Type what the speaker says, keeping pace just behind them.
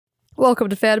Welcome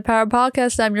to Fan Power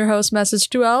Podcast. I'm your host, Message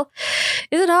Duel.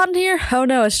 Is it hot in here? Oh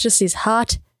no, it's just these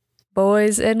hot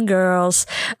boys and girls.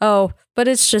 Oh, but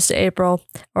it's just April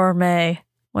or May,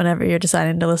 whenever you're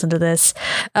deciding to listen to this.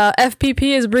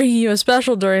 FPP is bringing you a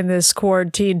special during this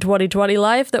quarantine 2020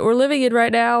 life that we're living in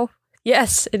right now.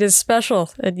 Yes, it is special.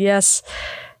 And yes,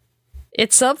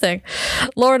 it's something.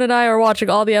 Lauren and I are watching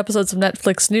all the episodes of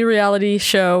Netflix's new reality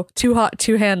show, Too Hot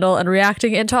to Handle, and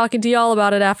reacting and talking to y'all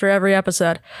about it after every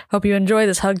episode. Hope you enjoy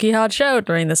this hunky hot show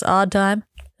during this odd time.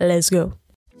 Let's go.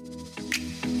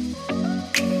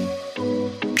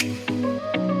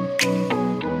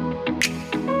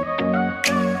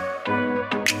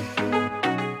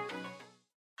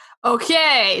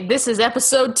 Okay, this is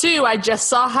episode 2. I just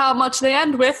saw how much they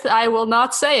end with. I will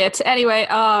not say it. Anyway,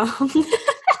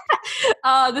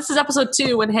 this is episode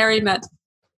 2 when Harry met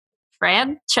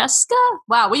Francesca.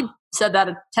 Wow, we said that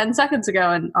 10 seconds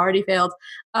ago and already failed.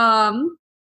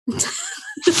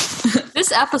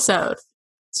 This episode.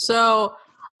 So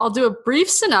I'll do a brief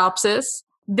synopsis.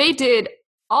 They did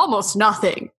almost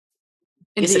nothing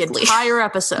in the entire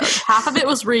episode. Half of it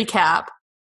was recap.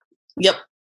 Yep.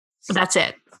 That's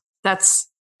it.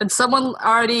 And someone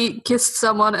already kissed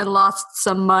someone and lost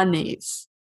some monies.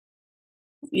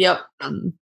 Yep.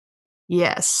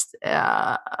 Yes. It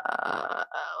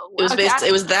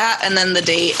was that, and then the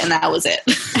date, and that was it.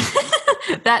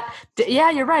 Yeah,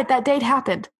 you're right. That date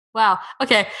happened. Wow.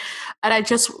 Okay. And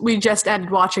we just ended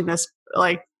watching this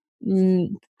like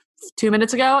 2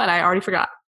 minutes ago, and I already forgot.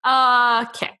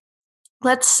 Okay.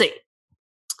 Let's see.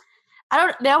 I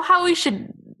don't know how we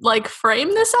should frame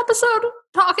this episode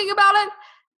talking about it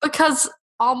because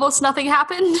almost nothing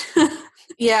happened.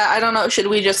 Yeah, I don't know. Should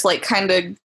we just kind of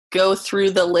go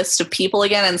through the list of people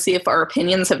again and see if our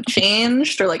opinions have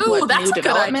changed or what new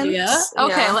developments? Good idea.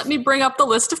 Okay, Let me bring up the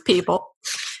list of people.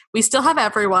 We still have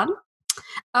everyone.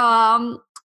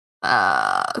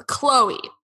 Chloe.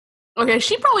 Okay,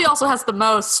 she probably also has the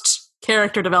most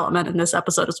character development in this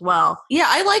episode as well. Yeah,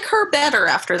 I like her better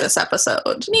after this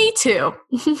episode. Me too.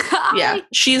 Yeah,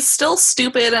 she's still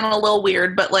stupid and a little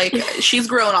weird, but she's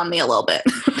grown on me a little bit.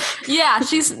 Yeah,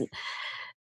 she's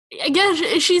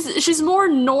more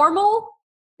normal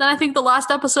than I think the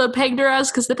last episode pegged her as,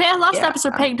 because the last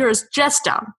episode pegged her as just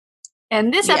dumb.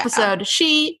 And this episode,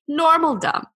 she normal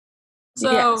dumb.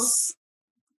 So, yes.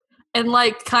 And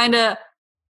kind of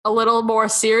a little more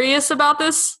serious about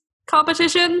this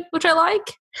competition, which I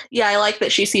like. Yeah, I like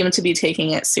that she seemed to be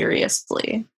taking it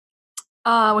seriously.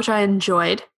 Which I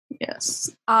enjoyed. Yes.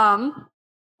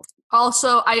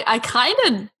 Also, I kind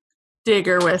of dig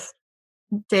her with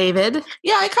David.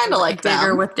 Yeah, I kind of like dig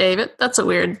her with David. That's a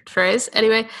weird phrase.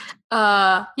 Anyway,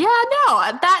 that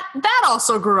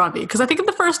also grew on me, because I think in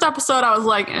the first episode I was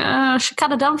like, she's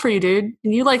kind of dumb for you, dude.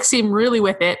 And you seem really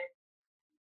with it.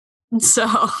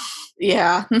 So,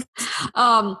 yeah.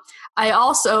 I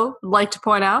also like to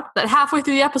point out that halfway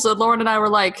through the episode, Lauren and I were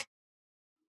like,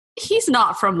 he's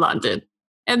not from London.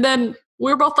 And then we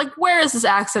were both like, where is this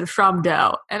accent from,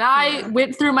 Doe? And I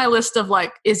went through my list of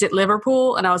is it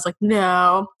Liverpool? And I was like,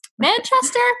 no.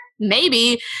 Manchester?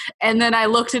 Maybe. And then I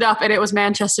looked it up and it was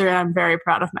Manchester, and I'm very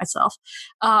proud of myself.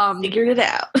 Figured it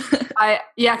out.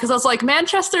 Because I was like,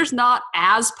 Manchester's not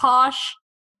as posh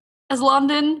as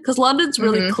London, because London's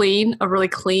really clean, a really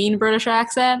clean British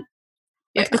accent.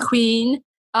 Like the Queen,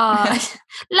 like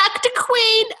the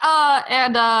Queen,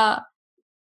 and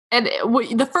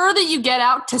the further you get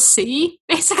out to sea,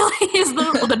 basically, is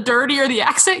the dirtier the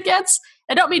accent gets.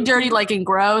 I don't mean dirty in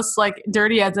gross,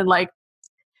 dirty as in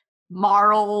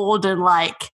marled and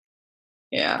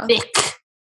thick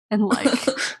and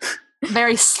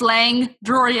very slang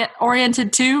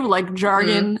oriented too,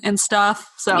 jargon and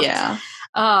stuff. So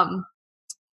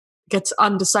gets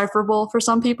undecipherable for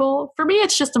some people. For me,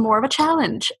 it's just more of a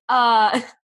challenge.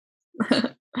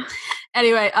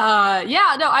 Anyway,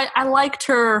 I liked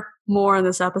her more in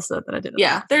this episode than I did.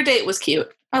 Their date was cute.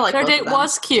 I like their date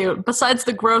was cute. Besides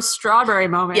the gross strawberry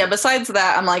moment. Yeah, besides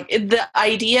that, I'm the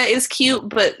idea is cute,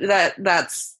 but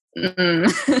that's.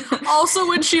 Also,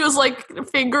 when she was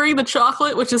fingering the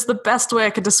chocolate, which is the best way I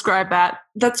could describe that.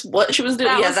 That's what she was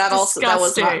doing. That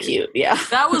was not cute. Yeah,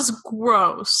 that was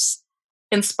gross.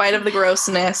 In spite of the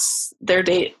grossness, their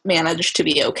date managed to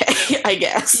be okay, I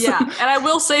guess. Yeah, and I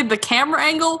will say the camera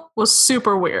angle was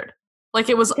super weird.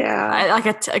 It was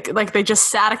they just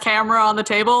sat a camera on the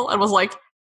table and was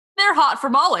they're hot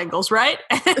from all angles, right?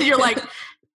 And you're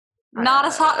not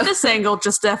as hot in this angle,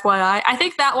 just FYI. I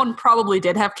think that one probably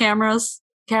did have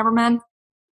cameramen.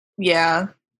 Yeah.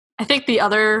 I think the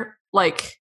other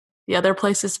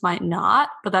places might not,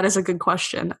 but that is a good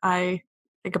question I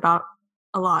think about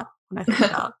a lot when I think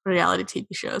about reality TV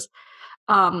shows.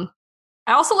 I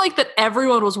also like that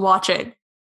everyone was watching.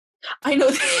 I know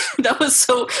that was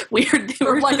so weird. They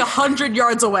were like 100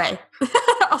 yards away.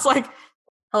 I was like,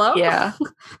 hello? Yeah.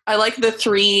 I like the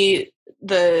three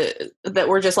that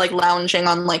were just like lounging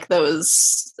on like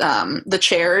those the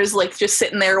chairs, like just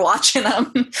sitting there watching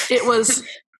them. It was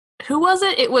who was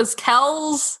it? It was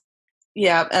Kells.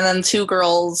 Yeah, and then two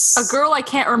girls. A girl I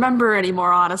can't remember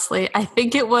anymore, honestly. I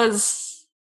think it was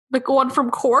the one from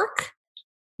Cork.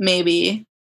 Maybe.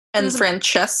 And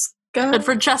Francesca. And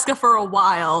Francesca for a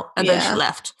while, and then she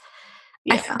left.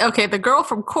 Yeah. Okay, the girl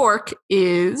from Cork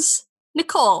is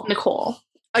Nicole. Nicole.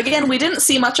 Again, we didn't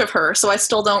see much of her, so I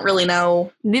still don't really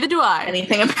know. Neither do I.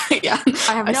 Anything about it. Yeah.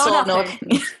 I have no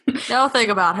opinion. No thing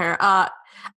about her.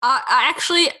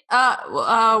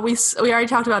 We already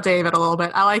talked about David a little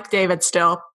bit. I like David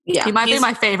still. Yeah. He might be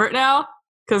my favorite now.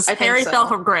 Because Harry fell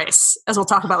from grace, as we'll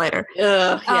talk about later.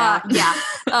 Like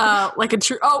a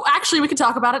true. Oh, actually, we can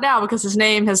talk about it now because his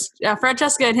name has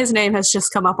Francesca, and his name has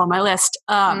just come up on my list.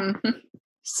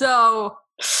 So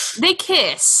they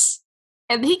kiss,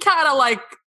 and he kind of like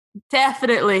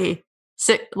definitely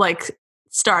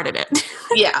started it.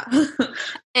 Yeah,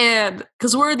 and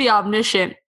because we're the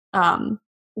omniscient,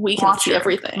 we can see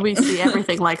everything. We see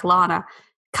everything like Lana,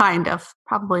 kind of.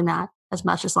 Probably not as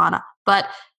much as Lana, but.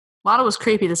 Lana was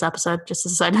creepy this episode, just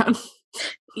as a side note.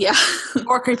 Yeah.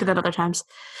 More creepy than other times.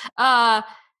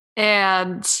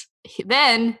 And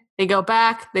then they go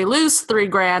back, they lose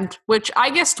 $3,000, which I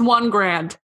guessed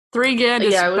 $1,000. $3,000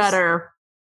 is better.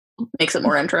 Makes it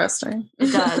more interesting.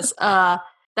 It does. That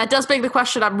does beg the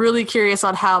question. I'm really curious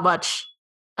on how much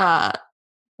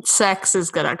sex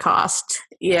is going to cost.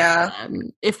 Yeah.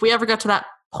 If we ever get to that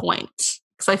point.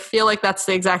 Because I feel like that's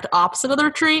the exact opposite of the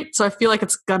retreat. So I feel like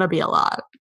it's going to be a lot.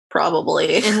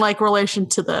 Probably in like relation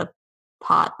to the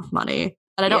pot of money,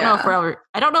 and I don't know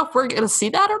if we're gonna see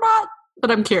that or not. But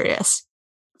I'm curious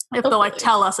if they'll like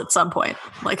tell us at some point,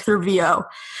 like through VO.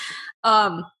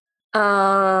 But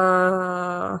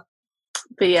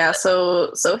yeah,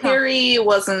 so Harry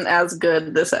wasn't as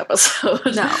good this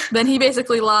episode. No, then he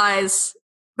basically lies,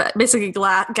 basically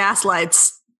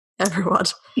gaslights everyone.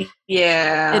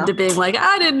 Yeah, into being like,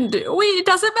 I didn't do. It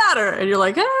doesn't matter, and you're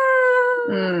like,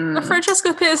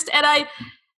 Francesca pissed, and I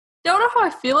don't know how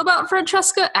I feel about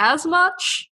Francesca as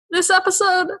much this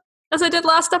episode as I did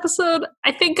last episode.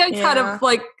 I think I kind of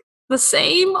like the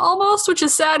same almost, which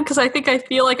is sad because I think I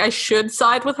feel like I should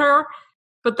side with her,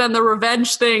 but then the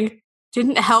revenge thing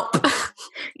didn't help.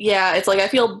 Yeah, it's like I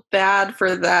feel bad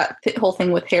for that whole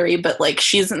thing with Harry, but like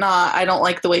she's not. I don't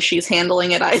like the way she's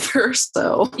handling it either.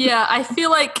 So yeah, I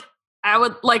feel like. I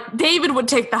would David would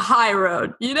take the high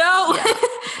road, you know? Yeah.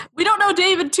 We don't know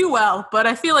David too well, but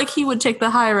I feel like he would take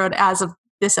the high road as of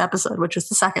this episode, which is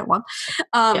the second one.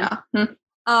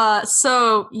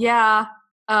 So yeah,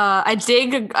 I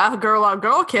dig a girl on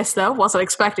girl kiss though. Wasn't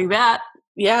expecting that.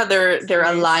 Yeah, their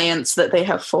alliance that they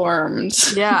have formed.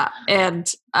 Yeah, and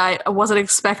I wasn't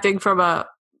expecting from a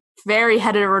very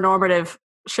heteronormative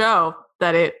show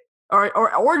that it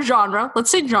or genre. Let's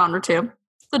say genre too.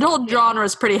 The whole genre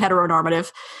is pretty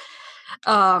heteronormative.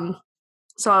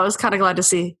 So I was kind of glad to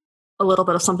see a little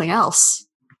bit of something else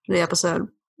in the episode.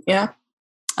 Yeah.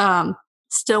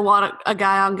 Still want a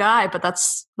guy on guy, but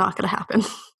that's not going to happen.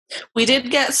 We did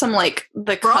get some, like,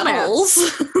 the cuddles.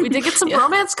 We did get some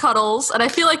romance cuddles, and I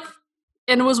feel like,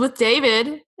 and it was with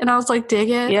David, and I was like, dig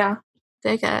it. Yeah.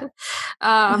 Dig it.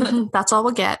 That's all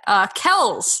we'll get.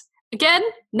 Kells, again,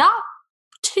 not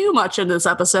too much in this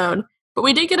episode, but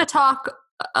we did get a talk.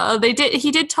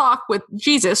 He did talk with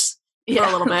Jesus for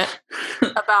a little bit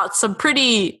about some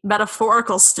pretty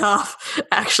metaphorical stuff,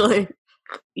 actually.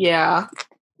 Yeah.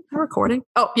 Am I recording?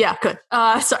 Oh, yeah, good.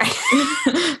 Sorry.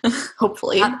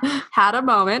 Hopefully. Had a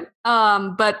moment.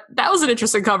 But that was an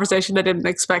interesting conversation I didn't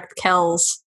expect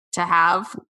Kells to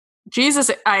have.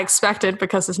 Jesus, I expected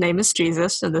because his name is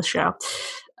Jesus in this show.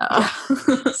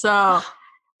 So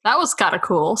that was kind of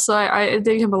cool. So I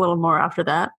dig him a little more after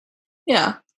that.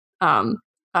 Yeah.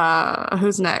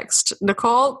 Who's next?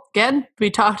 Nicole, again, we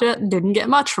talked it, didn't get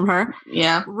much from her.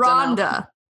 Yeah. Rhonda.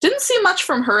 Didn't see much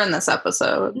from her in this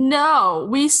episode. No,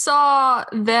 we saw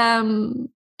them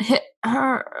hit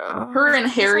her. Her and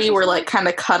Harry were like kind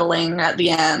of cuddling at the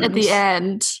end. At the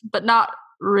end, but not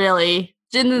really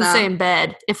in the same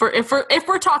bed. If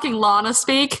we're talking Lana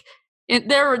speak,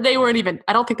 they weren't even.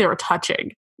 I don't think they were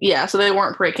touching. Yeah, so they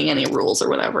weren't breaking any rules or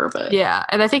whatever. But yeah,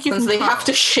 and I think since they have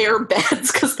to share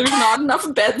beds because there's not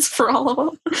enough beds for all of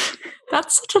them.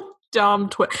 That's such a dumb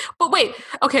twist. But wait,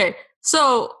 okay,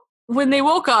 so when they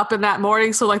woke up in that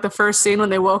morning, so like the first scene when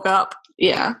they woke up,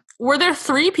 yeah, were there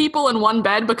 3 people in one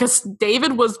bed because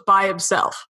David was by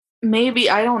himself? Maybe,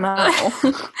 I don't know.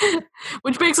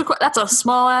 Which makes that's a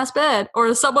small ass bed, or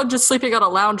is someone just sleeping on a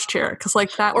lounge chair? Because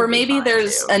like that, or maybe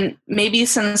there's maybe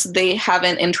since they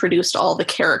haven't introduced all the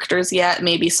characters yet,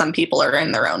 maybe some people are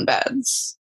in their own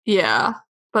beds. Yeah,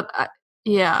 but I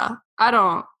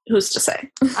don't. Who's to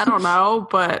say? I don't know,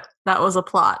 but that was a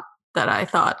plot that I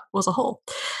thought was a hole.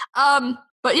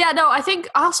 But yeah, no, I think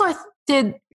also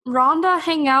did Rhonda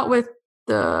hang out with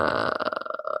the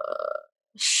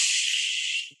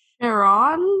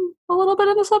Sharon a little bit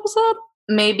in this episode?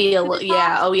 Maybe a little,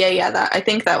 yeah. Oh, yeah. That I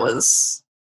think that was.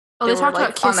 Oh, they talked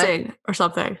about kissing or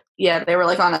something. Yeah, they were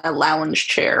like on a lounge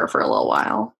chair for a little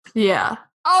while. Yeah.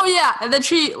 Oh yeah, and then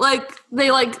she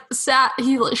sat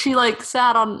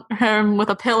on him with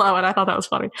a pillow, and I thought that was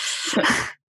funny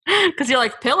because you're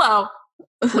like, pillow,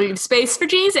 leave space for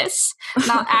Jesus,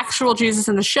 not actual Jesus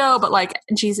in the show, but like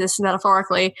Jesus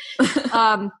metaphorically.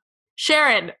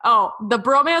 Sharon, the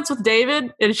bromance with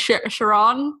David and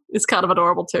Sharon is kind of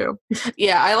adorable too.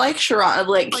 Yeah, I like Sharon.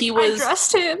 Like he was, I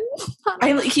trust him.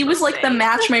 He was like the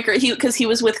matchmaker. Because he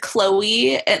was with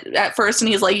Chloe at first,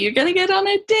 and he's like, "You're gonna get on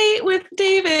a date with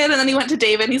David," and then he went to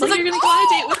David, and he's like, "You're gonna go on a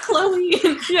date with Chloe."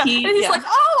 Yeah, and he's like,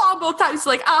 "Oh, on both times." He's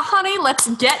like, "Honey, let's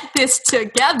get this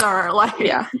together." Like,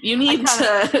 yeah, you need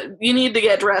to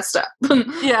get dressed up.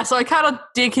 Yeah, so I kind of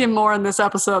dig him more in this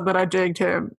episode than I digged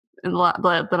him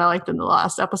that I liked in the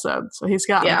last episode. So he's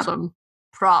gotten some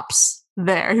props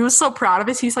there. He was so proud of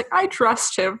it. He's like, I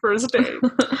trust him for his date.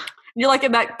 You're like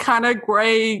in that kind of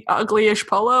gray, ugly-ish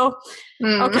polo.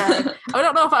 Okay. I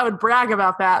don't know if I would brag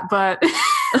about that, but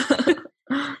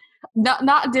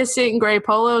not dissing gray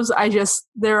polos.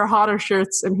 There are hotter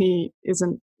shirts and he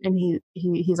isn't, and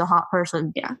he's a hot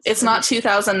person. Yeah. It's not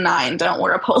 2009. Don't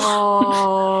wear a polo.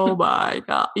 Oh my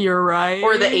God. You're right.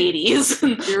 Or the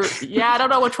 80s. Yeah, I don't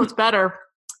know which one's better.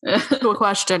 Cool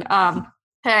question.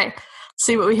 Hey,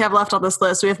 see what we have left on this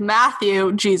list. We have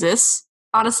Matthew, Jesus.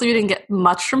 Honestly, we didn't get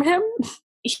much from him.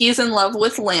 He's in love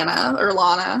with Lana.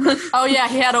 Oh yeah,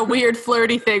 he had a weird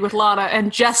flirty thing with Lana,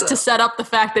 and just to set up the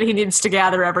fact that he needs to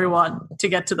gather everyone to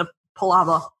get to the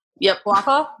Palapa. Yep.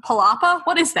 Palapa?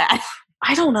 What is that?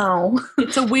 I don't know.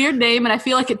 It's a weird name, and I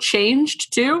feel like it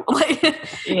changed too. Like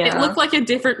it looked like a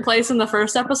different place in the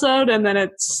first episode, and then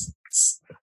it's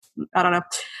I don't know.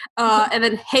 And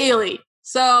then Haley.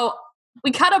 So we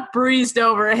kind of breezed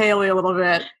over Haley a little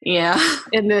bit. Yeah.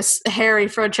 In this Harry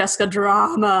Francesca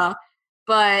drama,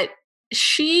 but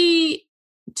she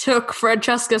took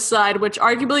Francesca's side, which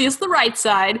arguably is the right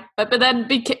side. But then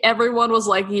everyone was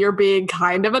like, "You're being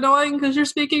kind of annoying because you're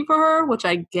speaking for her," which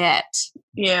I get.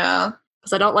 Yeah.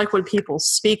 Because I don't like when people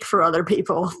speak for other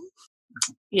people.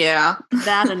 Yeah.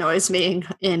 That annoys me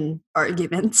in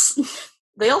arguments.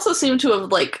 They also seem to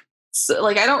have, I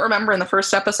don't remember in the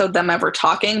first episode them ever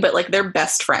talking, but, they're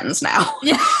best friends now.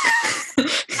 Yeah.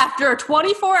 After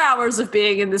 24 hours of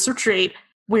being in this retreat,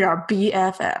 we are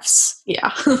BFFs.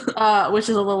 Yeah. Which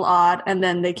is a little odd. And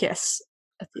then they kiss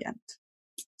at the end.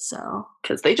 So,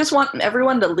 because they just want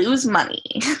everyone to lose money.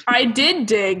 I did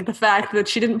dig the fact that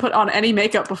she didn't put on any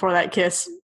makeup before that kiss.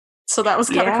 So that was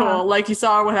kind of cool. Like, you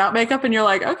saw her without makeup and you're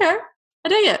like, okay, I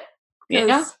dig it.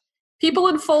 Yeah. People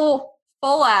in full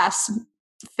ass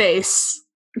face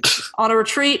on a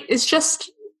retreat is just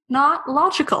not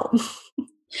logical.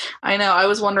 I know. I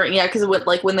was wondering, because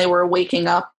when they were waking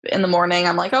up in the morning,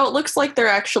 I'm like, oh, it looks like they're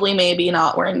actually maybe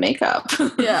not wearing makeup.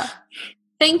 Yeah.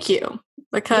 Thank you.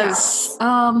 Because,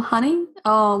 honey?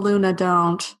 Oh, Luna,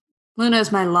 don't. Luna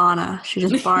is my Lana. She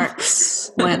just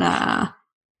barks when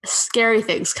scary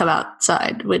things come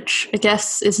outside, which I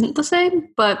guess isn't the same,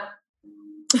 but,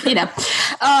 Yeah,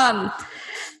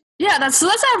 that's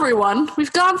everyone.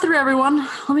 We've gone through everyone.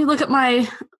 Let me look at my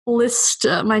list,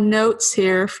 my notes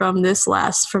here from this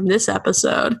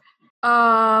episode.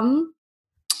 What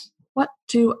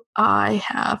do I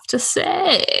have to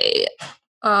say?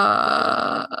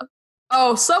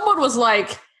 Someone was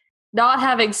like, not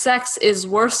having sex is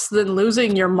worse than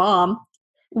losing your mom,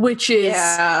 which is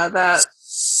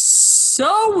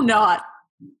so not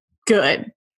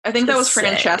good. I think that was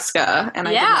Francesca, and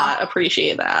I did not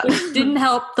appreciate that. It didn't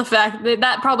help the fact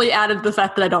that probably added the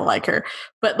fact that I don't like her.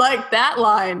 But, that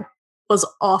line was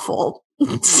awful.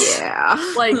 Yeah.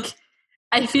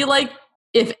 I feel like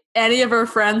if any of her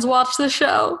friends watch the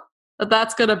show,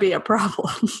 that's going to be a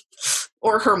problem.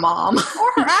 Or her mom.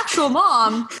 Or her actual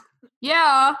mom.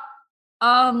 Yeah.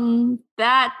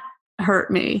 That hurt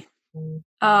me.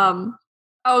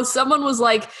 Someone was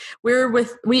like,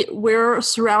 we're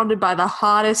surrounded by the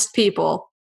hottest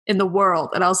people in the world.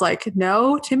 And I was like,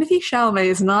 no, Timothée Chalamet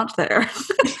is not there.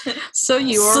 So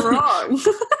you are wrong.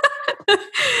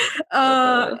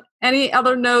 Any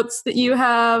other notes that you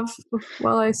have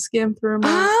while I skim through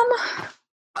my...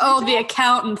 the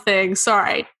accountant thing.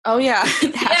 Sorry. Oh, yeah.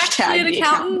 Hashtag an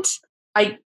accountant?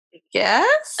 I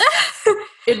guess.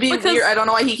 It'd be weird. I don't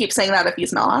know why he keeps saying that if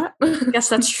he's not. I guess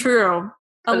that's true.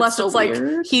 Unless it's like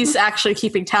he's actually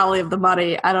keeping tally of the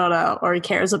money. I don't know. Or he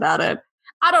cares about it.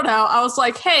 I don't know. I was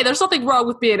like, hey, there's nothing wrong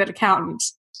with being an accountant.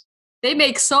 They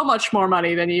make so much more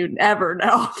money than you'd ever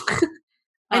know.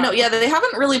 I know. Yeah, they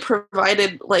haven't really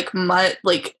provided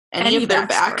any of their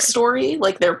backstory,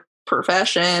 like their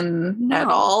profession at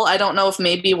all. I don't know if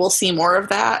maybe we'll see more of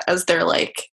that as they're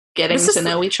like getting to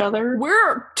know each other.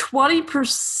 We're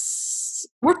 20%.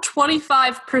 We're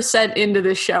 25% into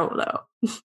this show, though.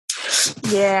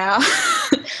 Yeah.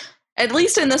 At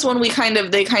least in this one, they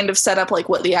kind of set up like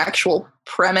what the actual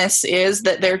premise is,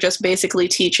 that they're just basically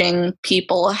teaching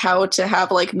people how to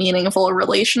have like meaningful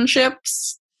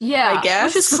relationships. Yeah, I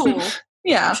guess. Which is cool.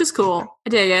 Yeah. Which is cool. I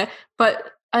dig it.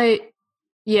 But I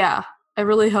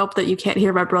really hope that you can't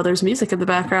hear my brother's music in the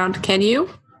background. Can you?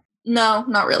 No,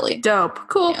 not really. Dope.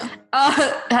 Cool.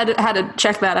 Yeah. Had to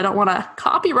check that. I don't want to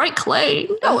copyright claim.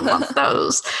 Don't want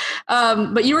those.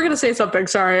 But you were going to say something.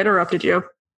 Sorry, I interrupted you.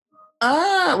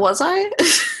 Was I?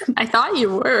 I thought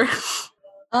you were.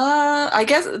 I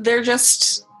guess they're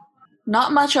just...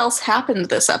 Not much else happened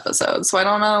this episode, so I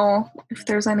don't know if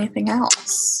there's anything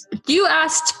else. You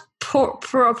asked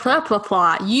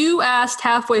You asked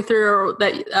halfway through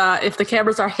that if the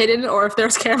cameras are hidden or if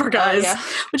there's camera guys,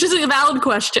 which is a valid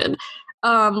question.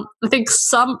 I think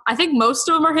most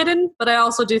of them are hidden, but I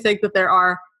also do think that there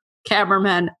are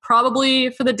cameramen, probably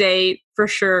for the date, for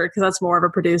sure, because that's more of a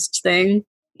produced thing.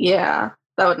 Yeah,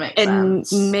 that would make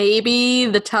sense. And maybe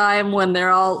the time when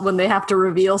they have to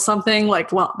reveal something, like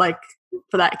for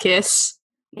that kiss.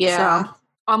 Yeah. So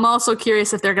I'm also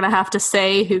curious if they're going to have to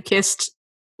say who kissed,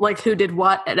 like who did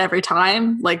what at every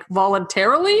time, like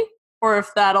voluntarily, or if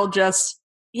that'll just...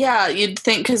 Yeah, you'd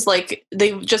think, because like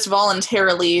they just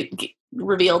voluntarily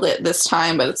revealed it this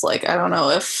time, but it's like, I don't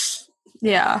know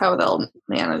how they'll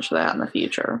manage that in the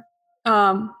future.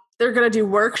 They're going to do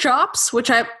workshops,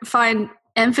 which I find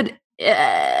nope.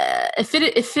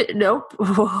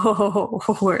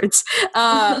 Words.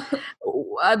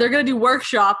 They're going to do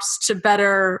workshops to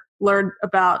better learn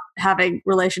about having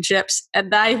relationships.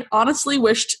 And I honestly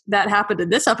wished that happened in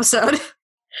this episode.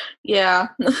 Yeah.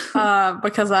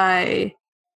 Because I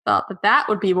thought that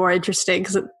would be more interesting,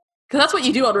 because that's what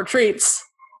you do on retreats,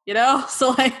 you know?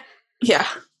 So like, yeah.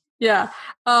 Yeah.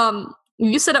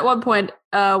 You said at one point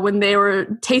when they were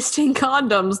tasting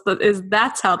condoms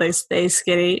that's how they stay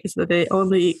skinny, is that they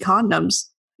only eat condoms.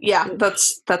 Yeah,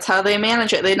 that's how they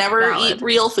manage it. They never eat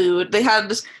real food. They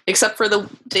had, except for the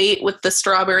date with the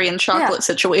strawberry and chocolate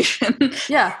situation.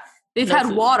 Yeah, they've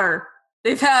had water.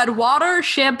 They've had water,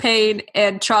 champagne,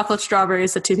 and chocolate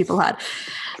strawberries that two people had.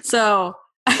 So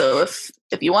if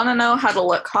you want to know how to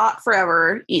look hot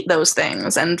forever, eat those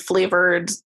things and flavored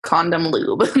condom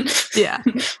lube. Yeah.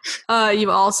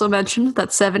 You've also mentioned that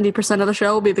 70% of the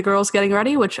show will be the girls getting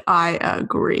ready, which I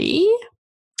agree.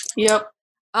 Yep.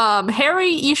 Harry,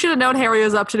 you should have known Harry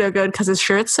was up to no good because his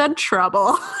shirt said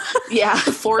trouble. Yeah,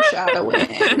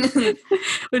 foreshadowing.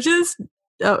 Which is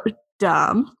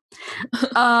dumb.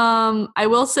 I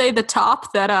will say the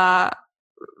top that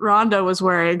Rhonda was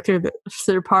wearing through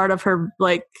part of her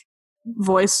like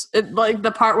voice, like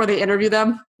the part where they interview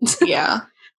them. Yeah.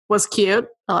 Was cute.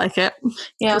 I like it.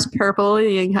 Yeah. It was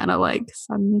purpley and kind of like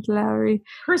sunflowery.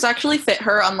 Hers actually fit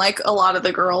her, unlike a lot of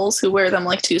the girls who wear them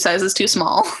like 2 sizes too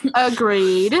small.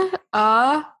 Agreed.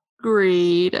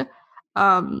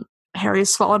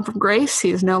 Harry's fallen from grace.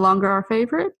 He's no longer our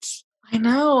favorite. I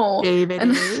know. David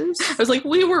is. I was like,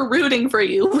 we were rooting for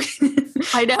you.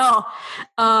 I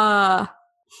know.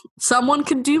 Someone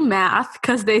could do math,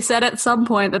 because they said at some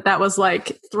point that was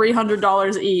like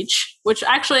 $300 each, which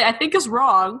actually I think is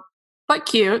wrong, but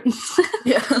cute.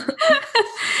 Yeah.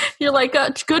 You're like,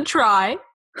 good try.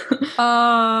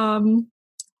 Now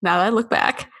that I look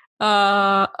back.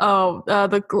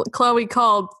 Chloe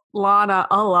called Lana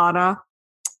Alana.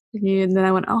 And then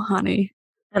I went, oh, honey.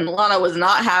 And Lana was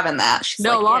not having that. She's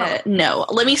no, like, Lana. No,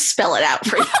 let me spell it out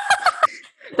for you.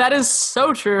 That is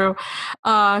so true.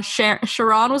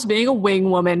 Sharon was being a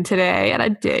wing woman today, and I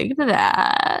dig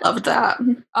that. Love that.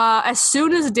 As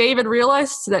soon as David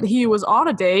realized that he was on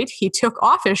a date, he took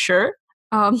off his shirt.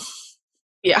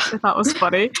 Yeah. I thought was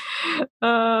funny.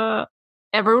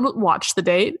 Everyone watched the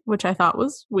date, which I thought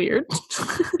was weird.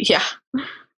 Yeah.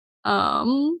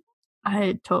 I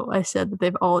said that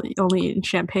they've all only eaten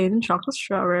champagne and chocolate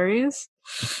strawberries.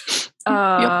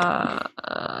 I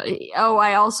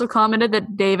also commented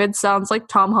that David sounds like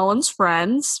Tom Holland's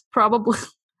friends, probably.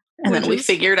 And then we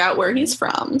figured out where he's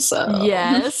from, so.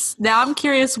 Yes. Now I'm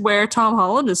curious where Tom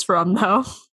Holland is from, though.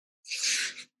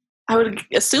 I would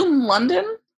assume London,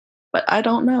 but I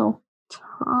don't know.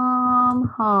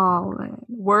 Tom Holland.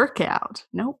 Workout.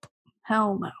 Nope.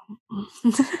 Hell no.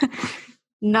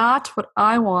 Not what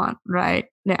I want right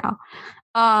now.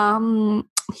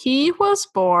 He was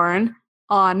born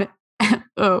on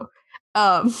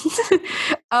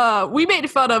we made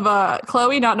fun of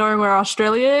Chloe not knowing where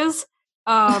Australia is.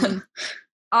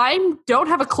 I don't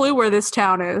have a clue where this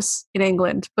town is in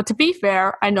England, but to be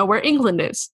fair, I know where England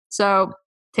is. So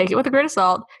take it with a grain of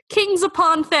salt. Kings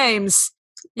upon Thames.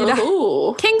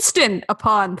 Kingston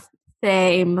upon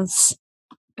Thames.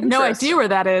 No idea where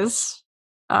that is.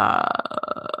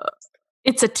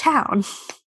 It's a town.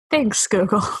 Thanks,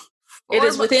 Google. It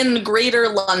is within Greater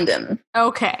London.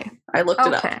 Okay. I looked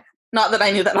it up. Not that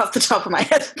I knew that off the top of my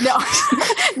head.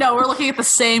 No, we're looking at the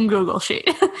same Google sheet.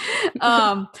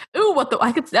 I know what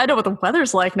the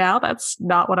weather's like now. That's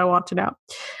not what I want to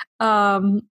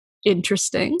know.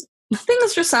 Interesting.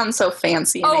 Things just sound so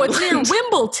fancy. It's near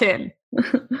Wimbledon,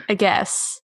 I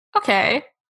guess. Okay.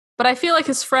 But I feel like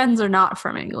his friends are not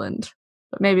from England.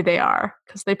 But maybe they are,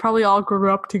 because they probably all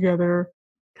grew up together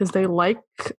because they like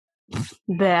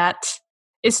that.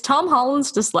 Is Tom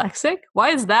Holland's dyslexic? Why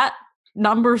is that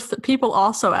number people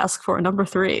also ask for number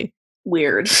 3?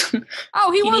 Weird. He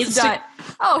was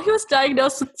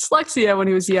diagnosed with dyslexia when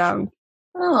he was young.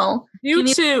 Oh,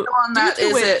 on that.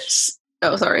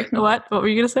 Oh, sorry. What were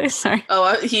you gonna say? Sorry.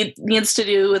 Oh, he needs to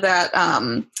do that.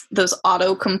 Those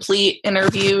autocomplete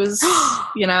interviews.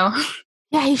 Yeah,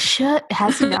 he should.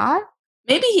 Has he not?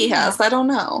 Maybe he has. I don't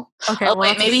know. Okay. Oh,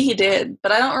 wait, maybe he did,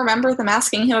 but I don't remember them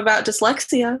asking him about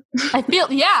dyslexia. I feel,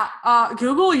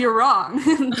 Google, you're wrong.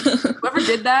 Whoever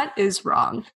did that is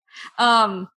wrong.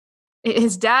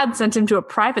 His dad sent him to a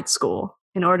private school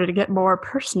in order to get more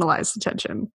personalized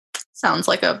attention. Sounds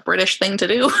like a British thing to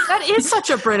do. That is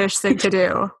such a British thing to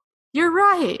do. You're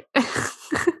right.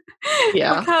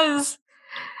 Yeah. Because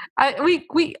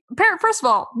first of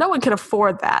all, no one can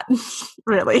afford that,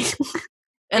 really.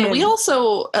 And we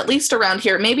also, at least around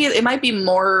here, maybe it might be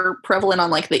more prevalent on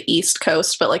like the East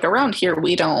Coast, but like around here,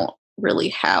 we don't really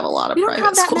have a lot of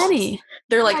private schools. That many.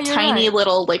 They're like tiny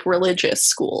little like religious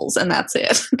schools, and that's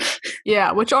it.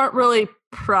 Yeah, which aren't really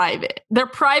private. They're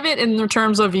private in the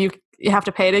terms of you have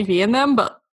to pay to be in them,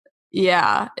 but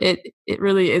yeah, it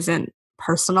really isn't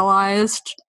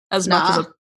personalized as much as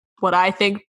what I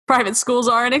think private schools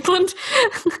are in England.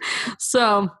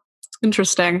 So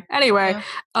interesting. Anyway,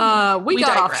 we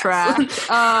got off track.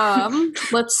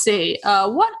 Let's see.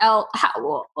 What else?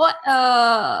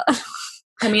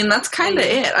 I mean, that's kind of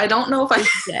it. I don't know if I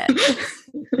did.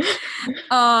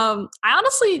 I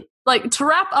honestly, like, to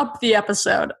wrap up the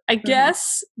episode, I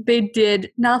guess they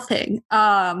did nothing.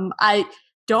 I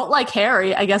don't like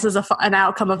Harry, I guess, is an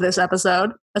outcome of this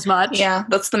episode as much. Yeah,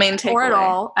 that's the main takeaway. Or at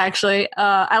all, actually.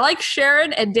 I like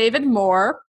Sharon and David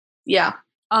more. Yeah.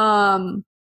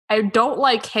 I don't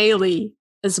like Haley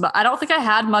as much. I don't think I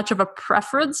had much of a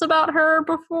preference about her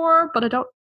before, but I don't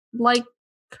like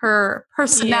her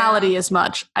personality as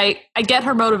much. I get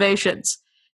her motivations,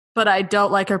 but I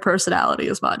don't like her personality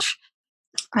as much.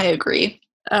 I agree.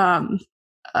 Rhonda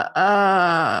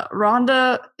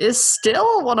is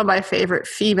still one of my favorite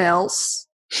females.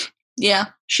 Yeah,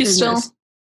 she's still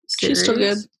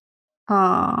good.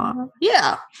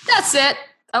 Yeah, that's it.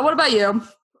 What about you?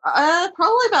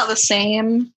 Probably about the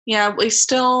same. Yeah,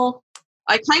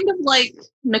 I kind of like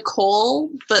Nicole,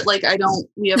 but like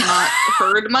we have not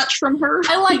heard much from her.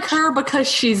 I like her because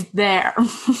she's there.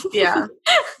 Yeah.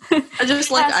 I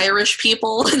just like Irish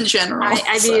people in general.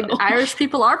 I mean, Irish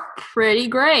people are pretty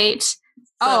great.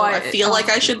 So I feel like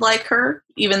I should like her,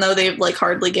 even though they've like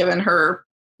hardly given her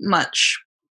much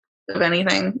of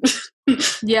anything.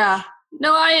 Yeah.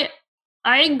 No, I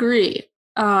agree.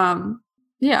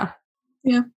 Yeah.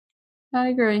 Yeah. I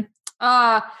agree.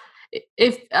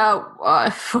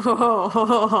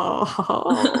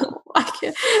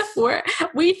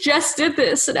 We just did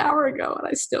this an hour ago and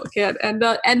I still can't end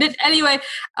it anyway.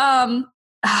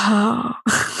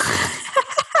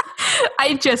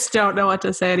 I just don't know what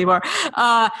to say anymore.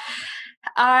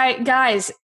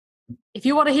 Guys, if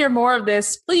you want to hear more of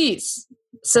this, please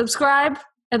subscribe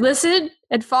and listen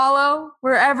and follow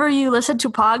wherever you listen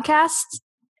to podcasts.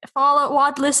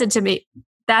 Listen to me.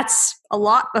 That's a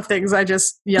lot of things I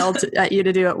just yelled at you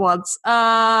to do at once.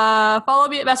 Follow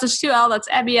me at Message2L. That's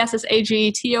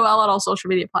MESSAGTOL on all social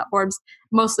media platforms.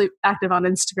 Mostly active on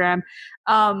Instagram.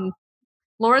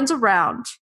 Lauren's around.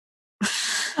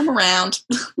 I'm around.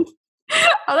 Oh,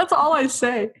 that's all I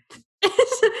say.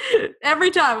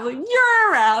 Every time, I'm like,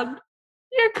 you're around.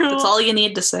 You're cool. That's all you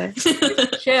need to say.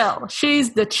 Chill.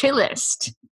 She's the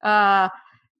chillest.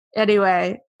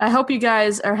 Anyway, I hope you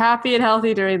guys are happy and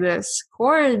healthy during this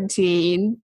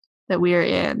quarantine that we are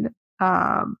in.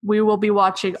 We will be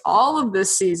watching all of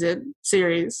this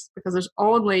series because there's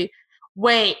only.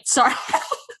 Wait, sorry.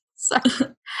 Sorry.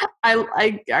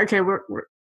 Okay.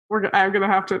 I'm gonna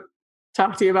have to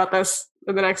talk to you about this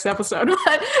in the next episode,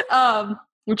 but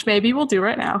which maybe we'll do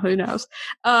right now. Who knows?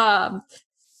 Honestly,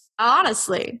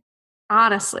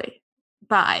 bye.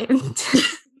 Bye.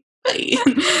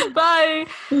 Bye.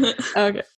 Okay.